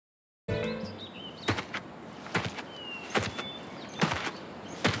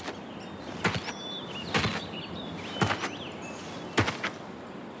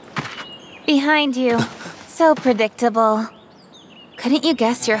Behind you. So predictable. Couldn't you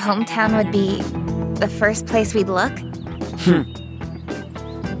guess your hometown would be the first place we'd look?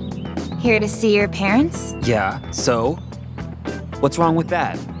 Here to see your parents? Yeah, so? What's wrong with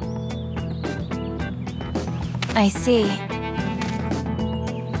that? I see.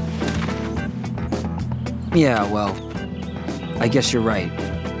 Yeah, well, I guess you're right.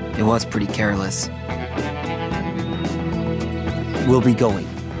 It was pretty careless. We'll be going.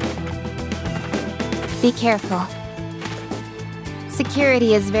 Be careful.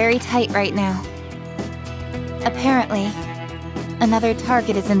 Security is very tight right now. Apparently, another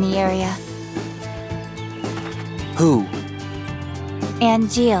target is in the area. Who?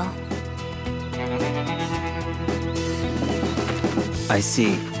 Angeal. I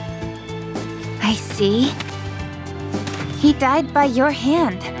see. I see? He died by your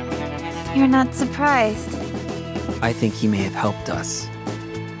hand. You're not surprised. I think he may have helped us.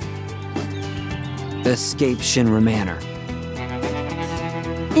 Escape Shinra Manor.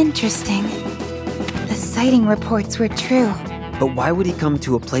 Interesting. The sighting reports were true. But why would he come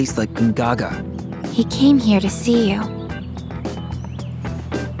to a place like Gongaga? He came here to see you.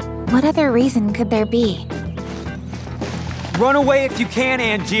 What other reason could there be? Run away if you can,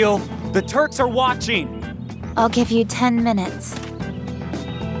 Angeal! The Turks are watching! I'll give you 10 minutes.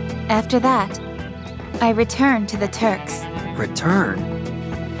 After that, I return to the Turks. Return?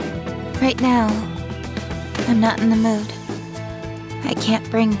 Right now, I'm not in the mood. I can't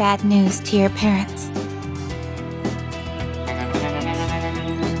bring bad news to your parents.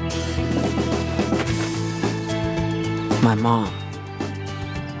 My mom.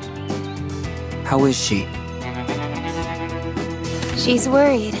 How is she? She's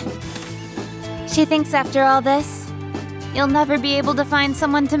worried. She thinks after all this, you'll never be able to find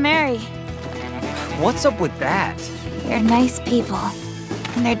someone to marry. What's up with that? They're nice people,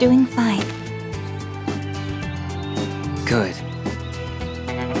 and they're doing fine. Good.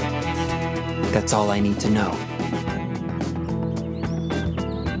 That's all I need to know.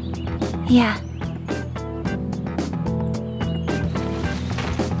 Yeah.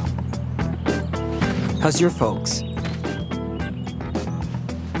 How's your folks?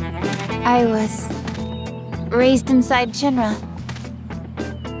 I was raised inside Shinra.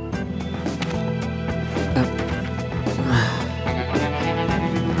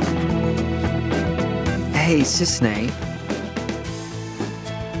 Hey, Sisney.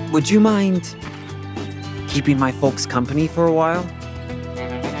 Would you mind keeping my folks company for a while?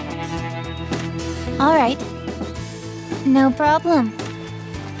 All right. No problem.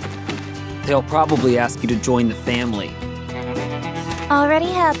 They'll probably ask you to join the family. Already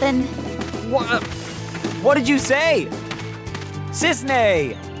happened. What? What did you say?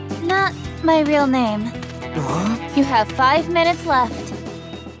 Sisney! Not my real name. Huh? You have 5 minutes left.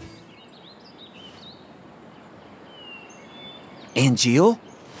 Angeal?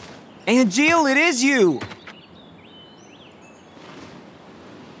 Angeal, it is you!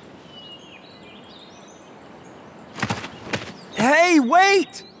 Hey,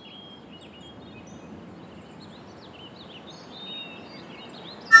 wait!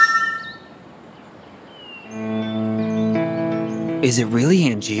 Is it really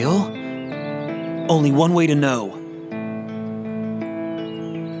Angeal? Only one way to know.